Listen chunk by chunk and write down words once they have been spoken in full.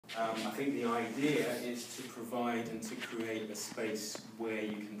I think the idea is to provide and to create a space where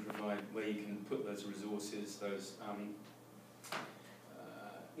you can put those resources, those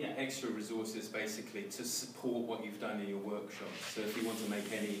extra resources basically to support what you've done in your workshop. So if you want to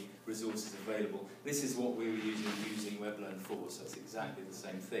make any resources available, this is what we were using WebLearn for, so it's exactly the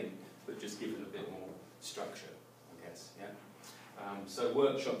same thing, but just given a bit more structure, I guess, yeah? So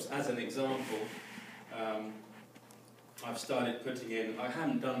workshops, as an example, I've started putting in, I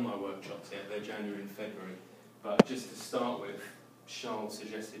haven't done my workshops yet, they're January and February, but just to start with, Charles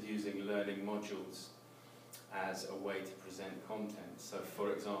suggested using learning modules as a way to present content. So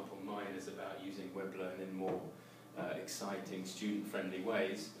for example, mine is about using WebLearn in more exciting, student-friendly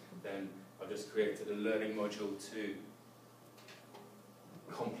ways. Then I've just created a learning module to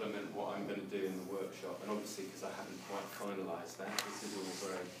complement what I'm going to do in the workshop. And obviously, because I haven't quite finalised that, this is all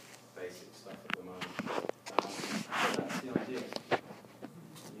very basic stuff at the moment. So that's the idea.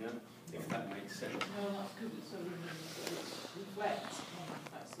 Yeah, if that makes sense. No, that's good. So it reflects.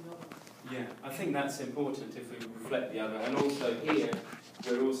 That's the other. Yeah, I think that's important if we reflect the other. And also here,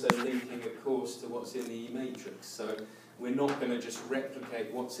 we're also linking, of course, to what's in the e-matrix. So we're not going to just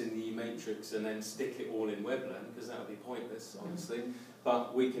replicate what's in the e-matrix and then stick it all in WebLearn, because that would be pointless, honestly.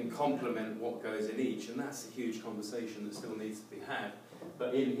 But we can complement what goes in each, and that's a huge conversation that still needs to be had.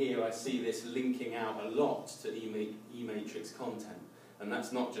 But in here, I see this linking out a lot to e-matrix content. And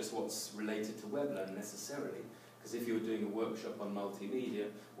that's not just what's related to WebLearn necessarily. Because if you were doing a workshop on multimedia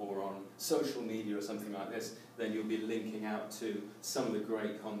or on social media or something like this, then you'll be linking out to some of the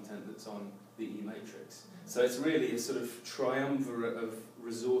great content that's on the e-matrix. So it's really a sort of triumvirate of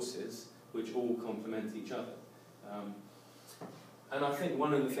resources which all complement each other. And I think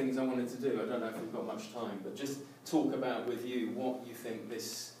one of the things I wanted to do, I don't know if we've got much time, but just talk about with you what you think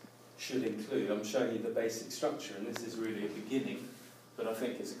this should include. I'm showing you the basic structure, and this is really a beginning. But I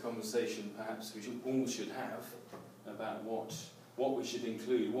think it's a conversation perhaps we all should have about what we should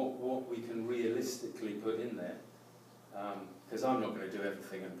include, what we can realistically put in there. Because I'm not going to do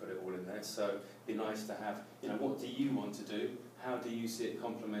everything and put it all in there, so it'd be nice to have, what do you want to do? How do you see it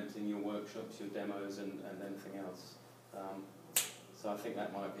complementing your workshops, your demos, and anything else? So I think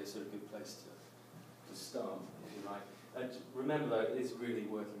that might be a sort of good place to start, if you like. And remember though, it is really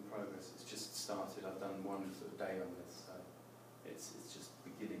work in progress. It's just started. I've done one sort of day on this, so it's just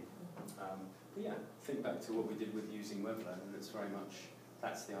beginning. But yeah, think back to what we did with using WebLearn, and it's very much,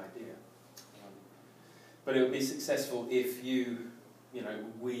 that's the idea. But it will be successful if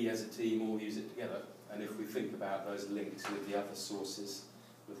we as a team all use it together, and if we think about those links with the other sources,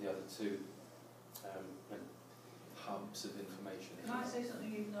 with the other two hubs of information. Can I say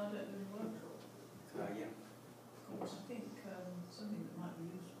something even though I don't do the workshop? Yeah, of course. I think something that might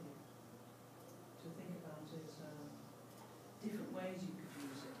be useful to think about is different ways you could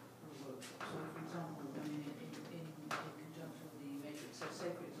use it for a workshop. So, for example, in conjunction with the matrix, so say,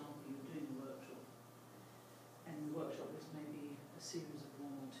 for example, you're doing a workshop, and the workshop is maybe a series of 1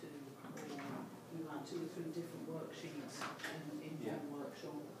 or 2, or you might 2 or 3 different worksheets in one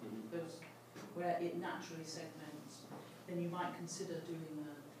workshop. Those where it naturally segments, then you might consider doing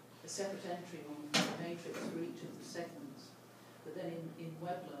a separate entry on the matrix for each of the segments. But then in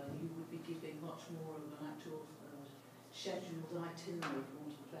WebLearn, you would be giving much more of an actual scheduled itinerary, if you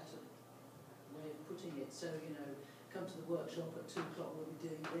want a better way of putting it. So, come to the workshop at 2 o'clock, we'll be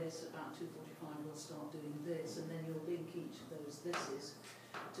doing this, about 2:45 we'll start doing this, and then you'll link each of those thises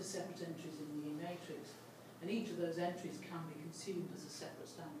to separate entries in the matrix. And each of those entries can be consumed as a separate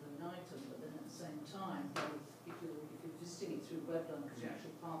standalone item, but then at the same time, if you're visiting it through WebLearn, because you're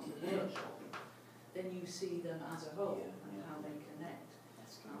actually part of the workshop, then you see them as a whole and how they connect.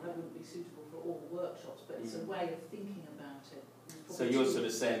 Now, that wouldn't be suitable for all workshops, but it's a way of thinking about it. So you're sort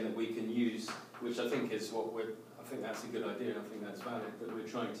of saying that we can use, which I think is what I think that's a good idea, and I think that's valid, but we're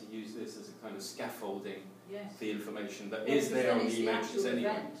trying to use this as a kind of scaffolding the information that is there on the e-matrix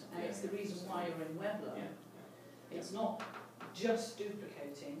anyway. And it's the reason why you're in WebLearn. It's not just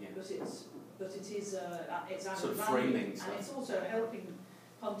duplicating, but it is it's added sort of value, framing and it's also helping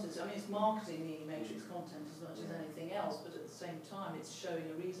punters. I mean, it's marketing the e-matrix content as much as anything else, but at the same time, it's showing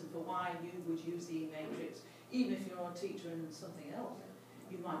a reason for why you would use the e-matrix, even if you're a teacher in something else.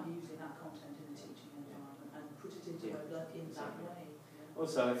 You might be using that content in a teaching environment and put it into WebLearn in that way.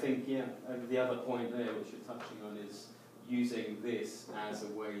 Also, I think, and the other point there, which you're touching on, is using this as a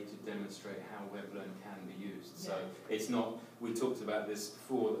way to demonstrate how WebLearn can be used. So it's not, we talked about this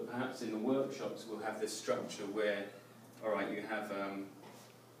before, that perhaps in the workshops we'll have this structure where, all right, you have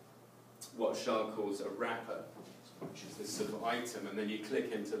what Charles calls a wrapper, which is this sort of item, and then you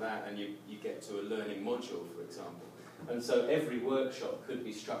click into that and you get to a learning module, for example. And so every workshop could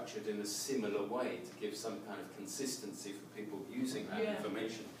be structured in a similar way to give some kind of consistency for people using that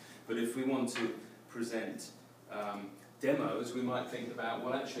information. But if we want to present demos, we might think about,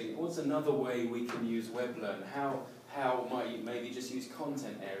 well, actually, what's another way we can use WebLearn? How might you maybe just use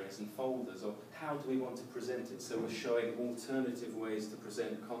content areas and folders, or how do we want to present it? So we're showing alternative ways to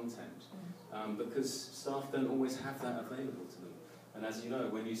present content, because staff don't always have that available to them. And as you know,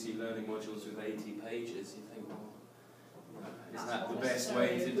 when you see learning modules with 80 pages, you think, well, is that the best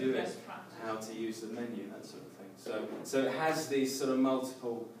way to do it? How to use the menu, that sort of thing. So it has these sort of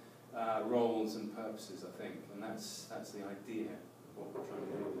multiple roles and purposes, I think, and that's the idea of what we're trying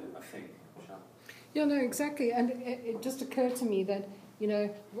to do with it, I think. Yeah, no, exactly. And it just occurred to me that, you know,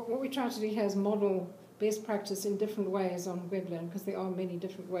 what we try to do here is model best practice in different ways on WebLearn, because there are many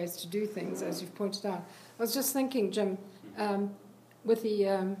different ways to do things, as you've pointed out. I was just thinking, Jim, with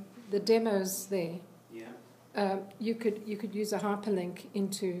the demos there, you could use a hyperlink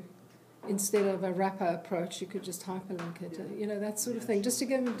into, instead of a wrapper approach, you could just hyperlink it, you know, that sort of thing, just to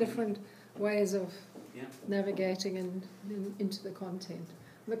give them different ways of navigating into the content.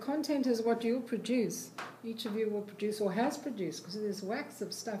 The content is what you'll produce. Each of you will produce or has produced, because there's wax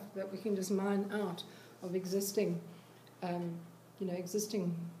of stuff that we can just mine out of existing,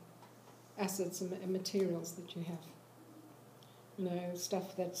 existing assets and materials that you have. You know,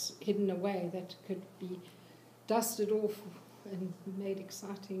 stuff that's hidden away that could be dusted off and made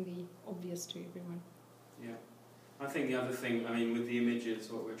excitingly obvious to everyone. Yeah. I think the other thing, I mean, with the images,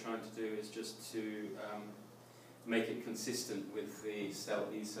 what we're trying to do is just to make it consistent with the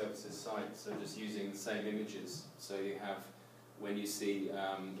CELT eServices site, so just using the same images. So you have, when you see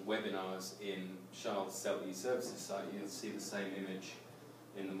webinars in Charles' CELT eServices site, you'll see the same image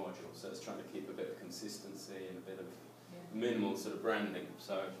in the module. So it's trying to keep a bit of consistency and a bit of minimal sort of branding.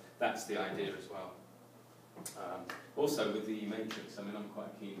 So that's the idea as well. Also with the matrix, I mean, I'm quite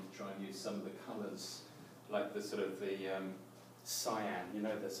keen to try and use some of the colours, like the sort of the cyan, you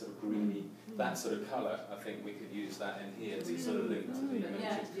know, the sort of greeny, that sort of colour. I think we could use that in here to sort of link to the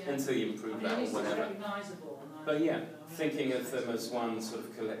images until you improve that or whatever. But yeah, thinking of them as one sort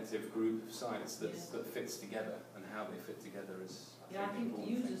of collective group of sites that fits together, and how they fit together is. I think the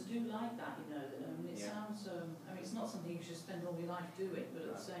users do like that, you know. It sounds. I mean, it's not something you should spend all your life doing, but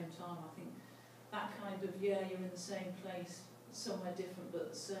at the same time, I think that kind of you're in the same place, somewhere different but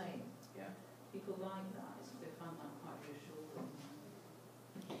the same. Yeah. People like that. They find that quite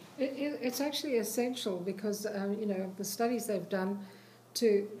reassuring. It's actually essential because you know, the studies they've done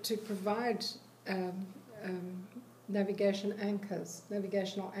to provide navigational anchors,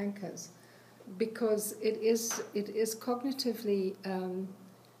 because it is cognitively,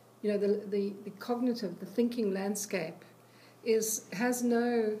 you know, the cognitive, the thinking landscape has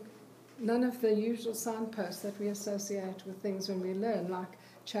none of the usual signposts that we associate with things when we learn, like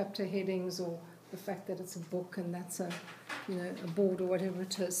chapter headings or the fact that it's a book and that's a board or whatever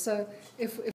it is. So if